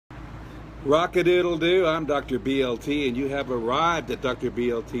Rock-a-doodle-doo, I'm Dr. BLT, and you have arrived at Dr.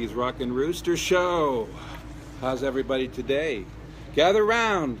 BLT's Rockin' Rooster show. How's everybody today? Gather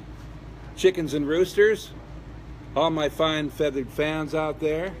round, chickens and roosters, all my fine feathered fans out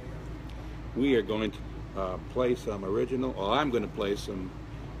there. We are going to play some original, I'm going to play some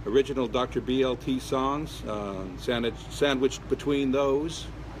original Dr. BLT songs. Sandwiched between those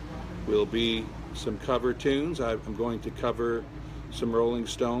will be some cover tunes. I'm going to cover some Rolling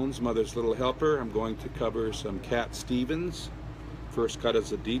Stones, Mother's Little Helper. I'm going to cover some Cat Stevens, First Cut is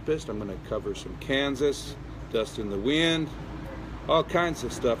the Deepest. I'm going to cover some Kansas, Dust in the Wind, all kinds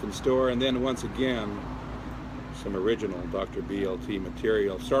of stuff in store. And then once again, some original Dr. BLT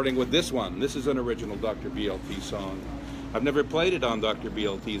material, starting with this one. This is an original Dr. BLT song. I've never played it on Dr.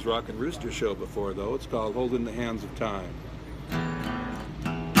 BLT's Rockin' Rooster show before, though. It's called Hold in the Hands of Time.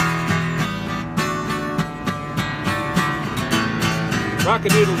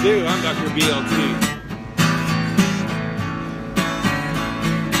 Rock-a-doodle-doo, I'm Dr. BLT.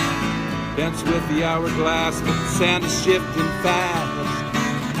 Dance with the hourglass, but the sand is shifting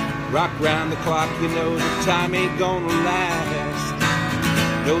fast. Rock round the clock, you know the time ain't gonna last.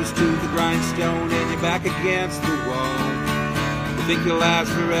 Nose to the grindstone and you're back against the wall. You think you'll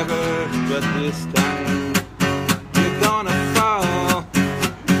last forever, but this time you're gonna fall.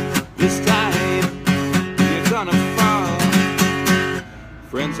 This time you're gonna fall.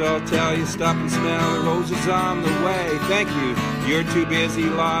 Friends all tell you stop and smell the roses on the way. Thank you, you're too busy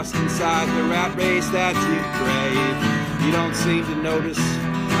lost inside the rat race that you crave. You don't seem to notice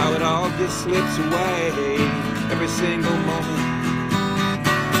how it all just slips away. Every single moment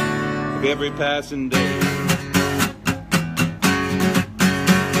of every passing day.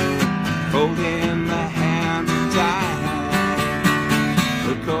 Holding the hands of time,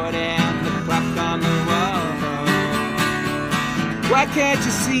 recording the clock on the wall. Why can't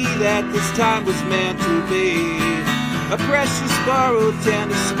you see that this time was meant to be a precious borrowed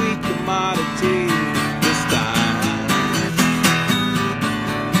tender sweet commodity? This time,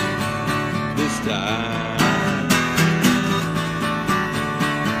 this time,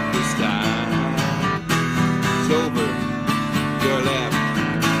 this time, it's over, you're left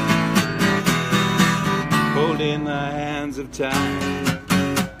holding the hands of time.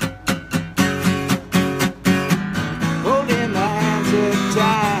 Holding the hands of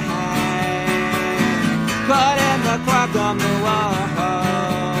time, caught in the clock on the wall.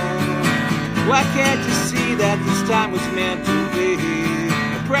 Why can't you see that this time was meant to be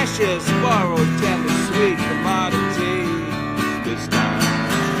a precious, borrowed, tender, sweet commodity? This time,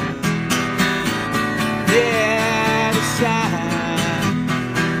 yeah,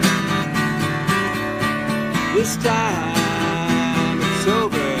 this time it's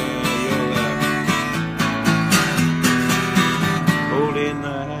over. In the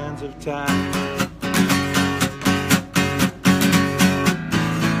hands of time,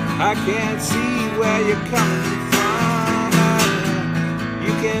 I can't see where you're coming from.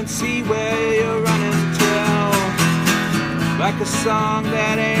 You can't see where you're running to. Like a song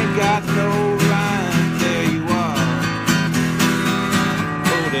that ain't got no rhyme. There you are,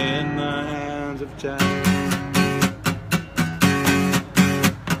 holding the hands of time.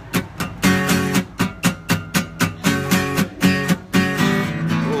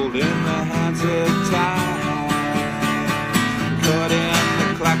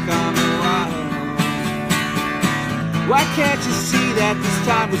 Why can't you see that this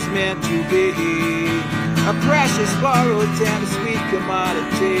time was meant to be a precious, borrowed, tender, sweet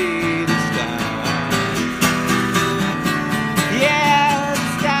commodity? This time, yeah,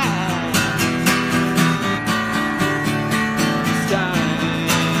 this time,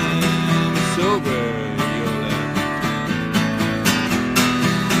 it's over, you're left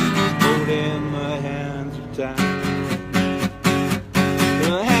holding the hands of time,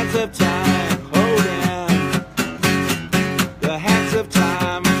 the hands of time.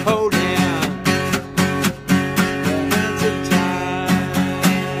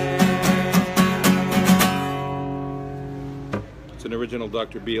 Original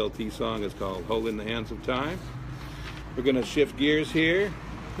Dr. BLT song is called Hold in the Hands of Time. We're going to shift gears here.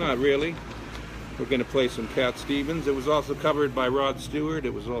 Not really. We're going to play some Cat Stevens. It was also covered by Rod Stewart.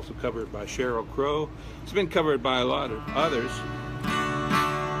 It was also covered by Sheryl Crow. It's been covered by a lot of others.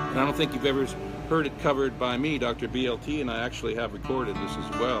 And I don't think you've ever heard it covered by me, Dr. BLT, and I actually have recorded this as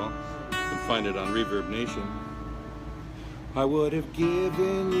well. You can find it on Reverb Nation. I would have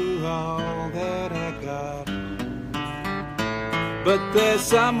given you all that I got, but there's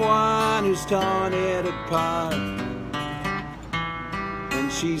someone who's torn it apart,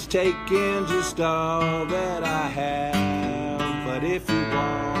 and she's taken just all that I have. But if you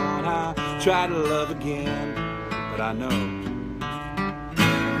want, I'll try to love again. But I know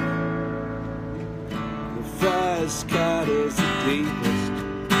the first cut is the deepest.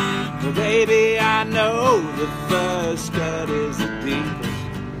 But baby, I know the first cut is the deepest.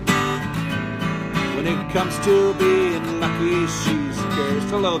 When it comes to being lucky, she's cursed.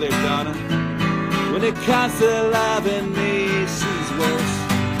 Hello there, Donna. When it comes to loving me, she's worse.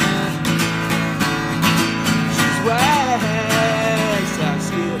 She's worse. I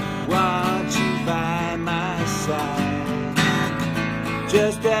still want you by my side,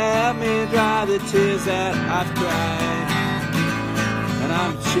 just to help me dry the tears that I've cried. And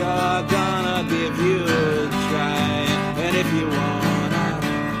I'm sure gonna give you a try. And if you wanna,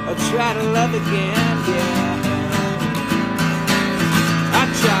 I'll try to love again, yeah. I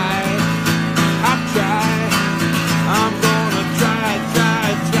try, I'm gonna try.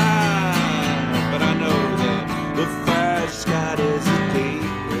 But I know that the first cut is the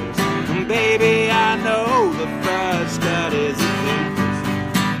deepest. And baby, I know the first cut is the deepest.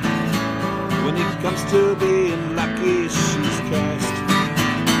 When it comes to being lucky, she's cursed.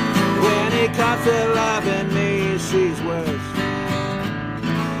 When it comes to loving me, she's worse.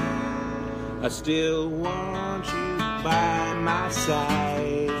 I still want you by my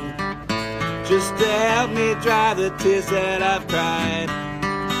side, just to help me dry the tears that I've cried.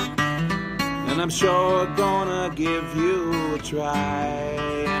 And I'm sure gonna give you a try.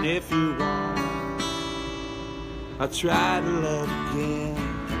 And if you want, I'll try to love again.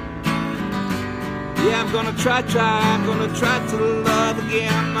 Yeah, I'm gonna try, I'm gonna try to love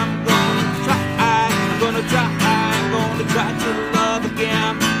again. I'm gonna try to love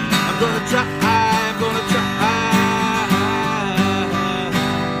again. I'm gonna try.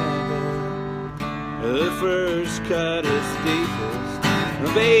 The first cut is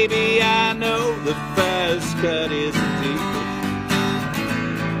deepest. Baby, I know the first cut is deepest.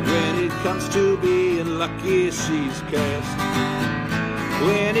 When it comes to being lucky, she's cursed.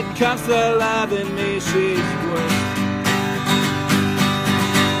 When it comes to loving me, she's worse.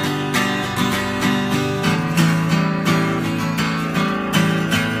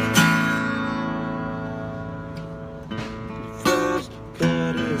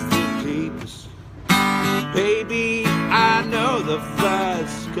 Baby, I know the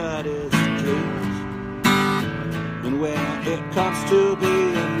first cut is deepest. And when it comes to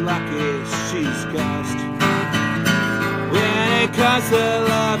being lucky, she's cursed. When it comes to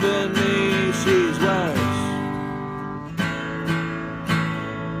loving me, she's worse.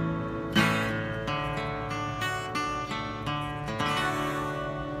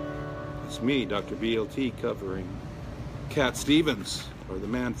 It's me, Dr. BLT, covering Cat Stevens, or the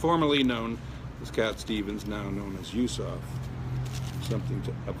man formerly known as Cat Stevens, now known as Yusuf, something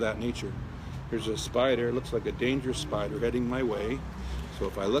of that nature. Here's a spider. It looks like a dangerous spider heading my way. So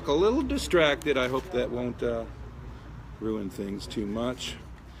if I look a little distracted, I hope that won't ruin things too much.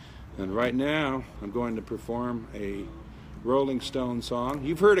 And right now, I'm going to perform a Rolling Stone song.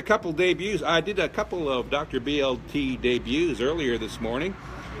 You've heard a couple debuts. I did a couple of Dr. BLT debuts earlier this morning.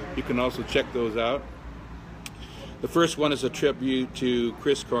 You can also check those out. The first one is a tribute to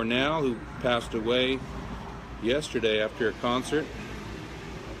Chris Cornell, who passed away yesterday after a concert.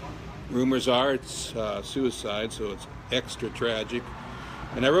 Rumors are it's suicide, so it's extra tragic.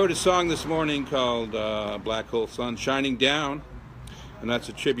 And I wrote a song this morning called Black Hole Sun Shining Down, and that's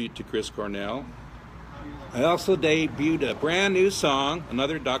a tribute to Chris Cornell. I also debuted a brand new song,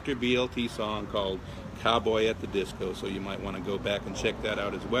 another Dr. BLT song called Cowboy at the Disco, so you might want to go back and check that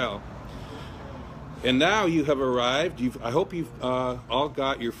out as well. And now you have arrived. I hope you've all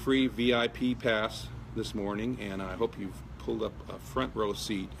got your free VIP pass this morning, and I hope you've pulled up a front row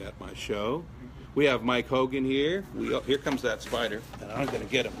seat at my show. We have Mike Hogan here. Here comes that spider, and I'm going to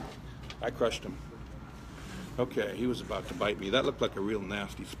get him. I crushed him. Okay, he was about to bite me. That looked like a real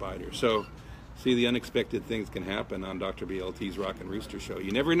nasty spider. So, see, the unexpected things can happen on Dr. BLT's Rockin' Rooster show.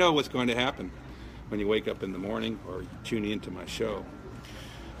 You never know what's going to happen when you wake up in the morning or tune into my show.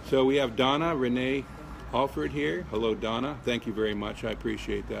 So we have Donna Renee Alford here. Hello, Donna. Thank you very much. I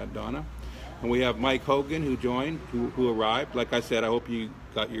appreciate that, Donna. And we have Mike Hogan who joined, who arrived. Like I said, I hope you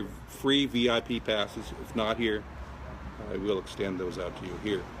got your free VIP passes. If not here, I will extend those out to you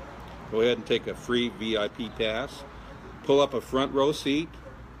here. Go ahead and take a free VIP pass. Pull up a front row seat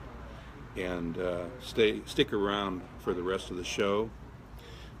and stick around for the rest of the show.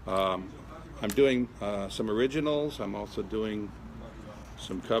 I'm doing some originals. I'm also doing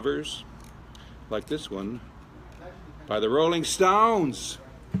some covers like this one by the Rolling Stones,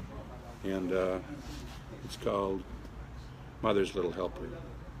 and it's called Mother's Little Helper.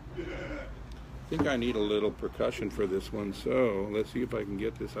 think I need a little percussion for this one, so let's see if I can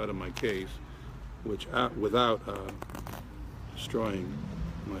get this out of my case, without destroying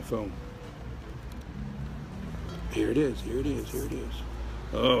my phone. Here it is, here it is, here it is.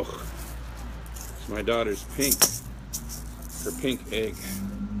 Oh, it's my daughter's her pink egg.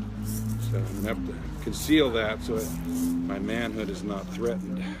 So I'm going to have to conceal that so my manhood is not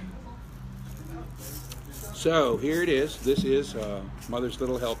threatened. So here it is. This is Mother's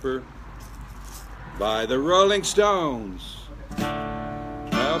Little Helper by the Rolling Stones.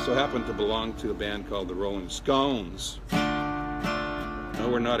 I also happen to belong to a band called the Rolling Scones. No,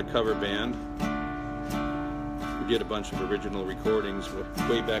 we're not a cover band. We did a bunch of original recordings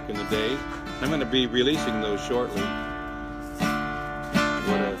way back in the day. I'm going to be releasing those shortly.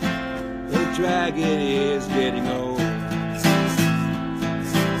 What a drag it is getting old.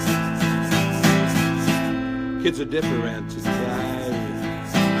 Kids are different today.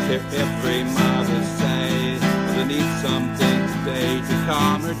 Every mother say they need something today to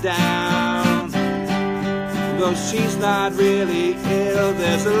calm her down. Though she's not really ill,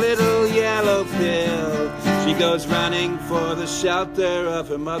 there's a little yellow pill. She goes running for the shelter of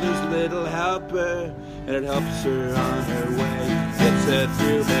her mother's little helper, and it helps her on her way, gets her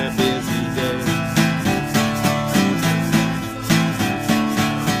through her busy day.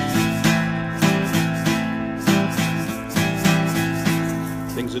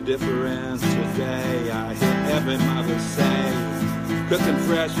 Things are different today, I hear every mother say. Cooking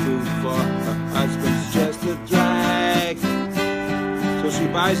fresh food for her husband's just a drag. So she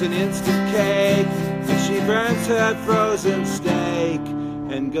buys an instant cake, and she burns her frozen steak,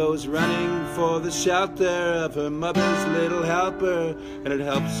 and goes running for the shelter of her mother's little helper, and it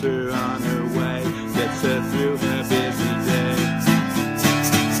helps her on her way, gets her through her busy day.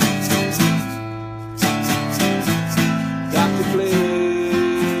 Doctor,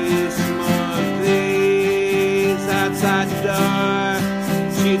 please, more please, outside the door.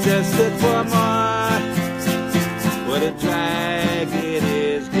 She just stood for more. What a drag it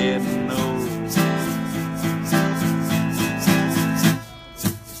is getting old.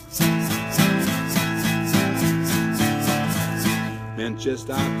 Men just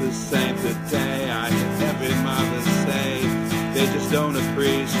aren't the same today. I hear every mother say they just don't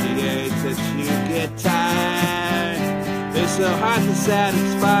appreciate that you get tired. They're so hard to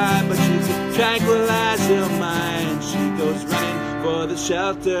satisfy, but you can tranquilize your mind. She goes running for the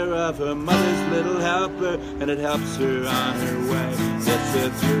shelter of her mother's little helper, and it helps her on her way, gets her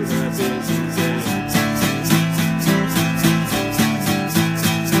through her busy day.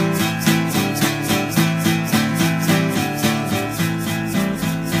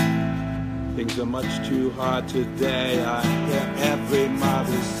 Things are much too hard today, I hear every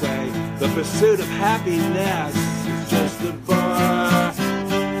mother say. The pursuit of happiness is just a bore.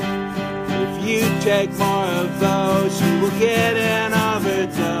 If you take more of those, you will get an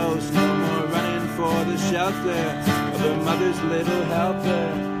overdose. No more running for the shelter of her mother's little helper.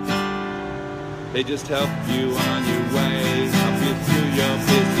 They just help you on your way, help you through your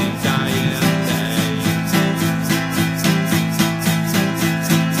busy dying day.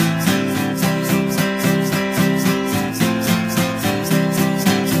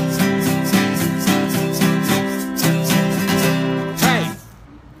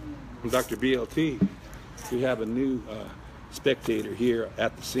 Dr. BLT, we have a new spectator here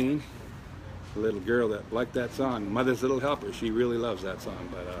at the scene. A little girl that liked that song, Mother's Little Helper. She really loves that song,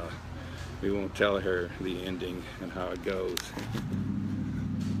 but we won't tell her the ending and how it goes.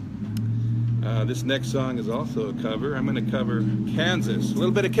 This next song is also a cover. I'm going to cover Kansas, a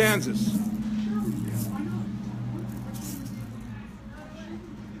little bit of Kansas.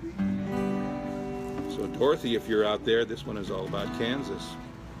 So Dorothy, if you're out there, this one is all about Kansas.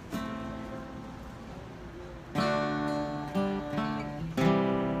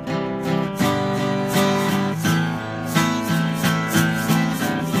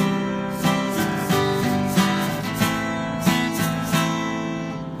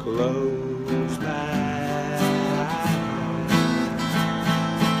 Close my eyes,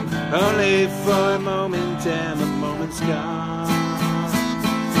 only for a moment, and the moment's gone.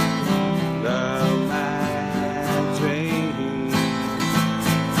 Though my dream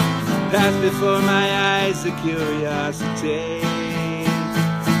passed before my eyes, the curiosity,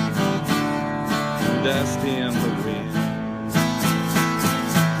 dust in the wind,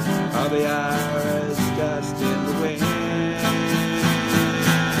 all the hours, dust in the wind.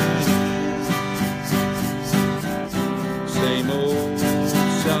 Same old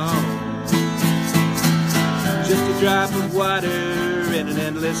song, just a drop of water in an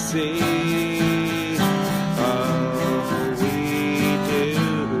endless sea. All we do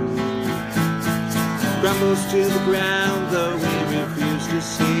crumbles to the ground, though we refuse to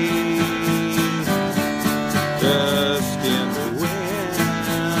see. Dust in the wind,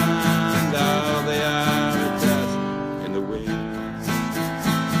 all they are is dust in the wind.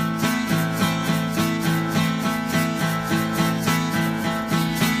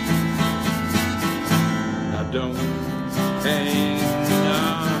 Now don't hang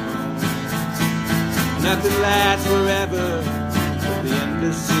on, nothing lasts forever. At the end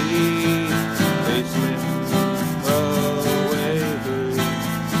of sea, they slip away,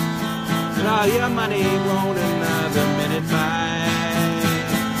 and all your money won't another minute buy.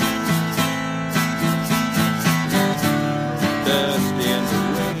 Dust in the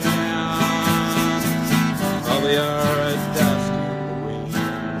wind, all they are is dust in the wind.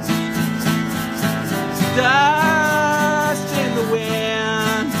 Dust in the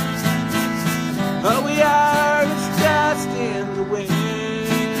wind, all we are is dust in the wind.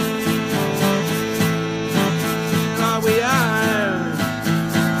 All we are,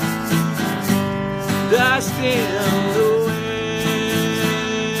 dust in the wind.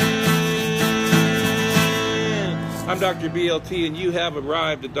 I'm Dr. BLT, and you have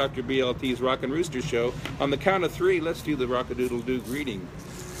arrived at Dr. BLT's Rockin' Rooster show. On the count of three, let's do the rock-a-doodle-doo greeting.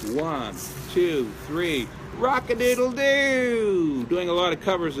 1, 2, 3. Rock-a-doodle-doo! Doing a lot of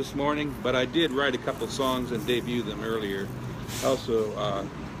covers this morning, but I did write a couple songs and debut them earlier. Also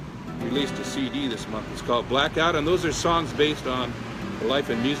released a CD this month. It's called Blackout, and those are songs based on the life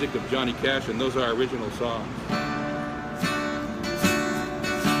and music of Johnny Cash, and those are original songs.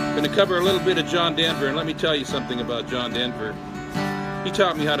 I'm going to cover a little bit of John Denver, and let me tell you something about John Denver. He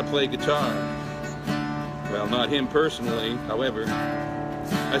taught me how to play guitar. Well, not him personally, however.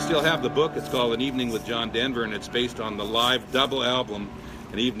 I still have the book. It's called An Evening with John Denver, and it's based on the live double album,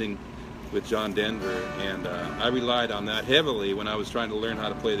 An Evening with John Denver. And I relied on that heavily when I was trying to learn how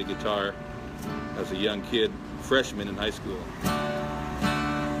to play the guitar as a young kid, freshman in high school.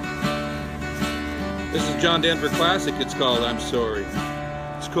 This is John Denver classic. It's called I'm Sorry.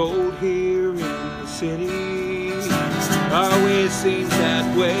 It's cold here in the city, always seems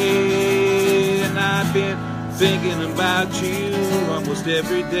that way, and I've been thinking about you almost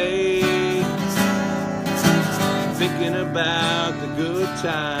every day. Thinking about the good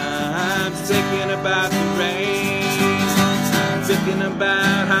times, thinking about the rain, thinking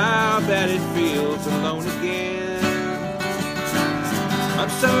about how bad it feels alone again. I'm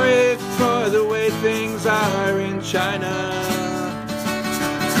sorry for the way things are in China.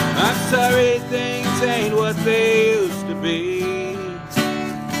 I'm sorry things ain't what they used to be.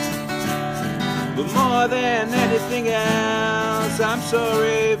 But more than anything else, I'm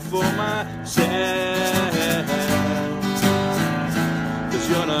sorry for myself, 'cause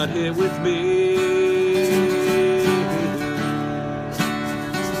you're not here with me.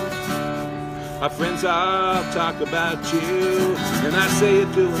 My friends all talk about you, and I say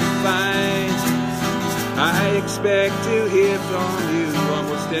you're doing fine. I expect to hear from you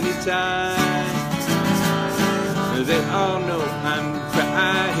almost any time. They all know I'm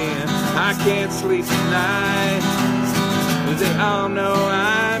crying, I can't sleep tonight. They all know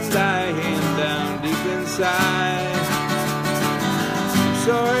I'm dying down deep inside. I'm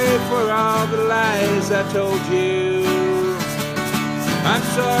sorry for all the lies I told you. I'm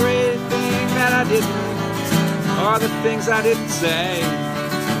sorry things that I didn't, or the things I didn't say.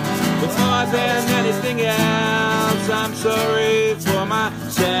 But more than anything else, I'm sorry for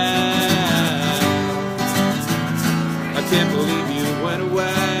myself. I can't believe you went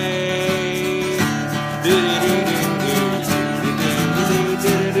away.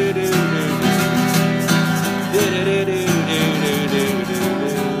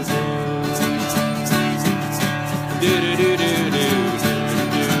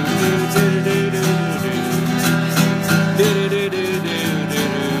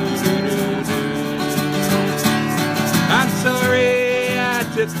 I'm sorry I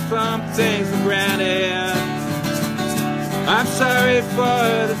took some things for granted. I'm sorry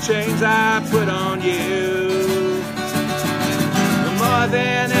for the chains I put on you. But more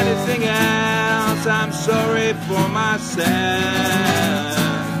than anything else, I'm sorry for myself,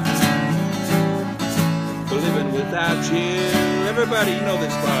 for living without you. Everybody, you know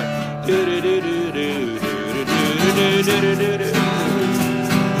this part.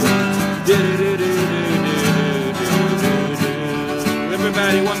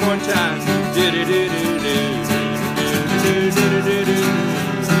 Everybody, one more time.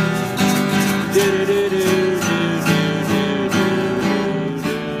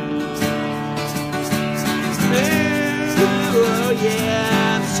 Oh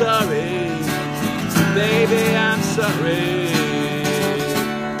yeah, I'm sorry, baby, I'm sorry.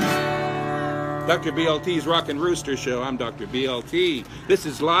 Dr. BLT's Rockin' Rooster Show. I'm Dr. BLT. This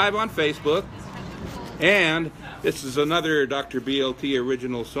is live on Facebook, and this is another Dr. BLT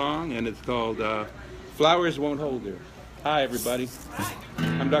original song, and it's called Flowers Won't Hold Her. Hi, everybody.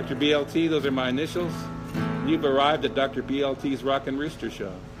 I'm Dr. BLT. Those are my initials. You've arrived at Dr. BLT's Rockin' Rooster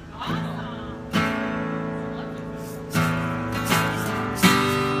Show.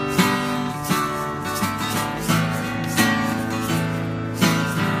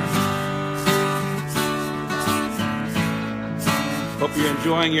 Hope you're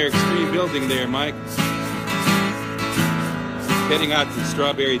enjoying your extreme building there, Mike. Heading out to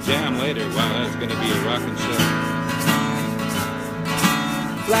Strawberry Jam later. Wow, that's going to be a rockin' show.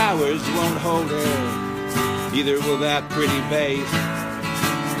 Flowers won't hold her, neither will that pretty vase.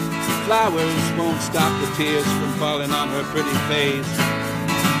 Flowers won't stop the tears from falling on her pretty face.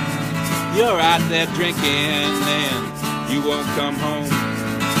 You're out there drinking and you won't come home.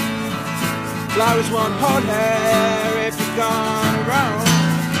 Flowers won't hold her if you're gone wrong.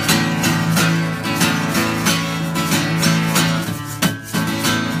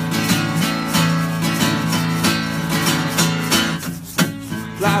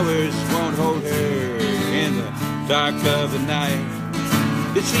 Flowers won't hold her in the dark of the night.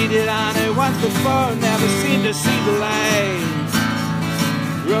 They cheated on her once before, never seemed to see the light.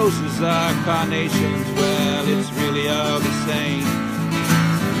 Roses are carnations, well, it's really all the same.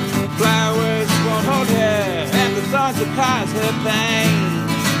 Flowers won't hold her, and the thorns will cause her pain.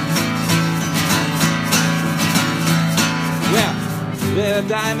 Well, they're a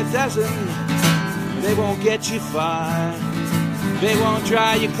dime a dozen, they won't get you far. They won't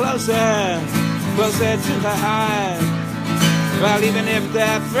draw you closer, closer to her heart. Well, even if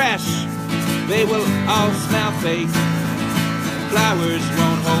they're fresh, they will all smell fake. Flowers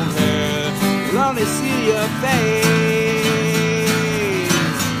won't hold her, they'll only see your face.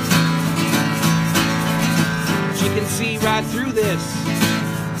 She can see right through this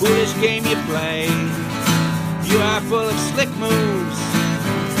foolish game you play. You are full of slick moves,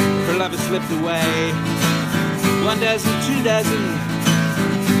 her love has slipped away. 1 dozen, 2 dozen,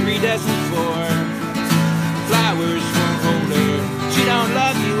 3 dozen, 4. Flowers won't hold her, she don't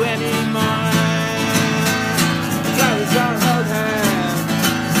love you anymore. Flowers won't hold her,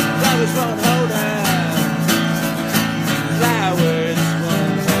 flowers won't hold her. Flowers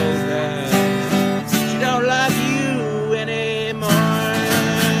won't hold her, she don't love you anymore.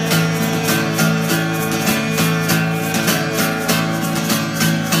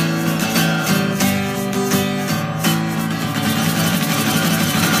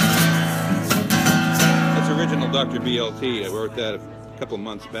 Original Dr. BLT. I wrote that a couple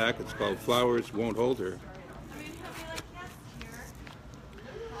months back. It's called Flowers Won't Hold Her.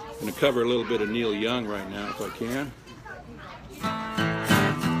 I'm going to cover a little bit of Neil Young right now if I can.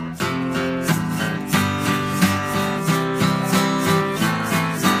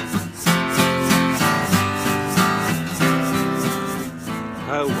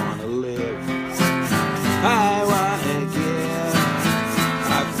 I want to live, I want to give.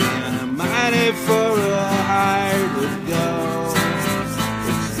 I've been a mighty for a hard to go.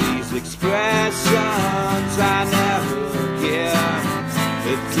 It's these expressions I never give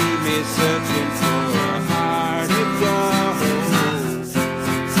that keep me searching for a heart to go.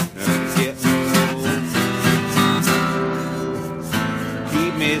 And I'm getting old.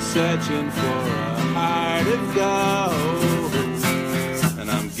 Keep me searching for a heart to go. And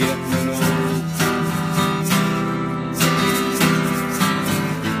I'm getting old.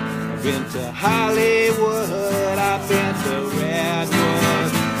 I've been to Hollywood, I've been to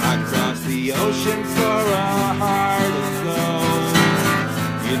Redwood, I crossed the ocean for a heart to go.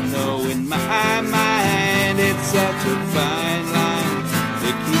 You know, in my mind, it's such a fine line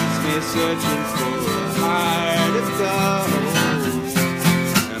that keeps me searching for a heart to go.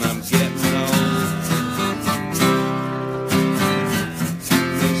 And I'm getting old.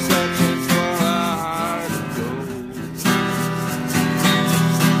 I'm searching for a heart to go.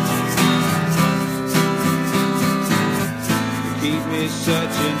 Keep me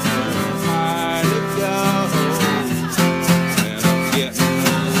searching for a heart to go. And I'm getting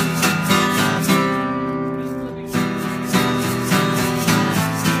old.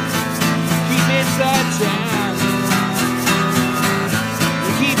 Keep me searching.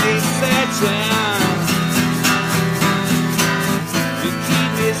 Keep me searching. You keep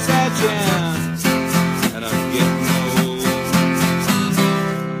me searching. And I'm getting old.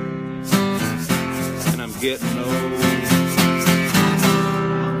 And I'm getting old.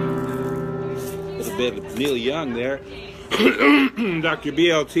 A bit of Neil Young there. Dr.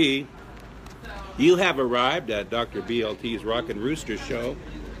 BLT, you have arrived at Dr. BLT's Rockin' Rooster Show.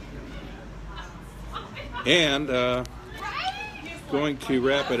 And going to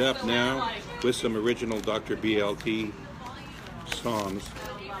wrap it up now with some original Dr. BLT songs.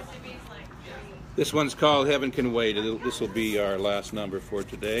 This one's called Heaven Can Wait. This will be our last number for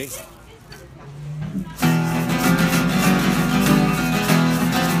today.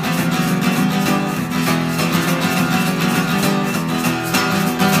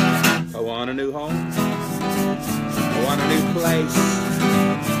 I want a new home. I want a new place.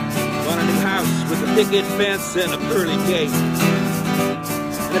 I want a new house with a picket fence and a pearly gate.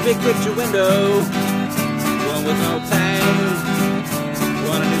 And a big picture window, one with no pane.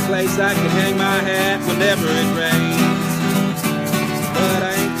 Want a new place I can hang my hat whenever it rains. But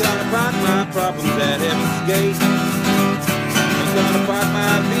I ain't gonna park my problems at Heaven's Gate. I'm gonna park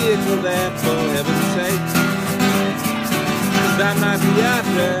my vehicle there for heaven's sake. 'Cause I'm not the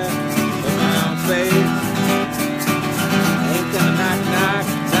author of my own fate. I ain't gonna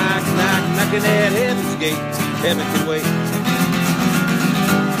knocking at Heaven's Gate. Heaven can wait.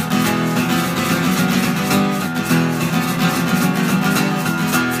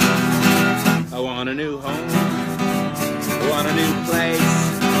 I want a new home, I want a new place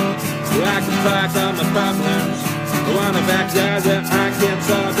where I can park all my problems. I want a backyard where I can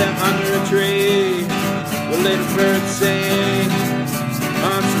solve them under a tree, where little birds sing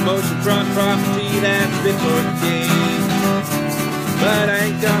on some oceanfront property that's fit for the king. But I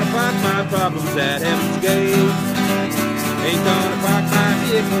ain't gonna park my problems at Heaven's Gate. Ain't gonna park my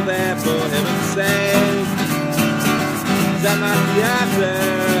vehicle there for heaven's sake. 'Cause I'm not the author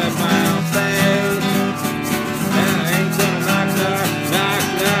of my own fate. And I ain't gonna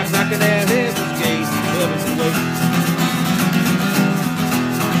knocking at Heaven's Gate. Heaven can wait.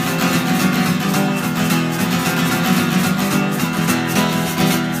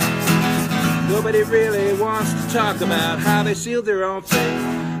 Nobody really wants to talk about how they sealed their own fate.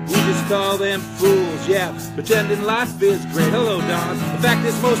 We just call them fools, yeah, pretending life is great. Hello, Don. The fact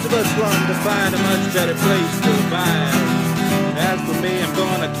is most of us long to find a much better place to abide. As for me, I'm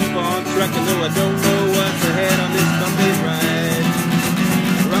gonna keep on trucking, though I don't know what's ahead on this Sunday ride.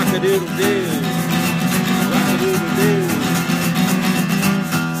 Rock-a-doodle-doo, rock-a-doodle-doo.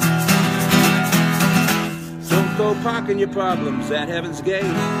 Don't go parking your problems at Heaven's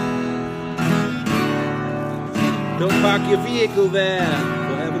Gate. Don't park your vehicle there,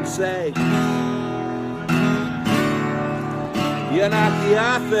 for heaven's sake. You're not the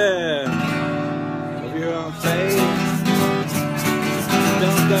author of your own fate.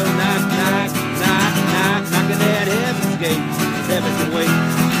 Don't go knocking at Heaven's Gate. Heaven can wait.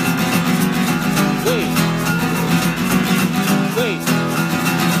 Wait. Wait.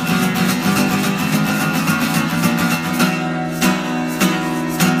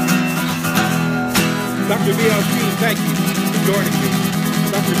 Dr. BLT, thank you for joining me.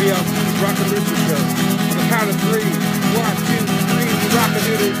 Dr. BLT's Rockin' Rooster Show. On the count of 3, 1, 2, 3,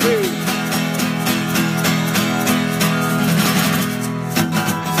 rock-a-doodle-doo.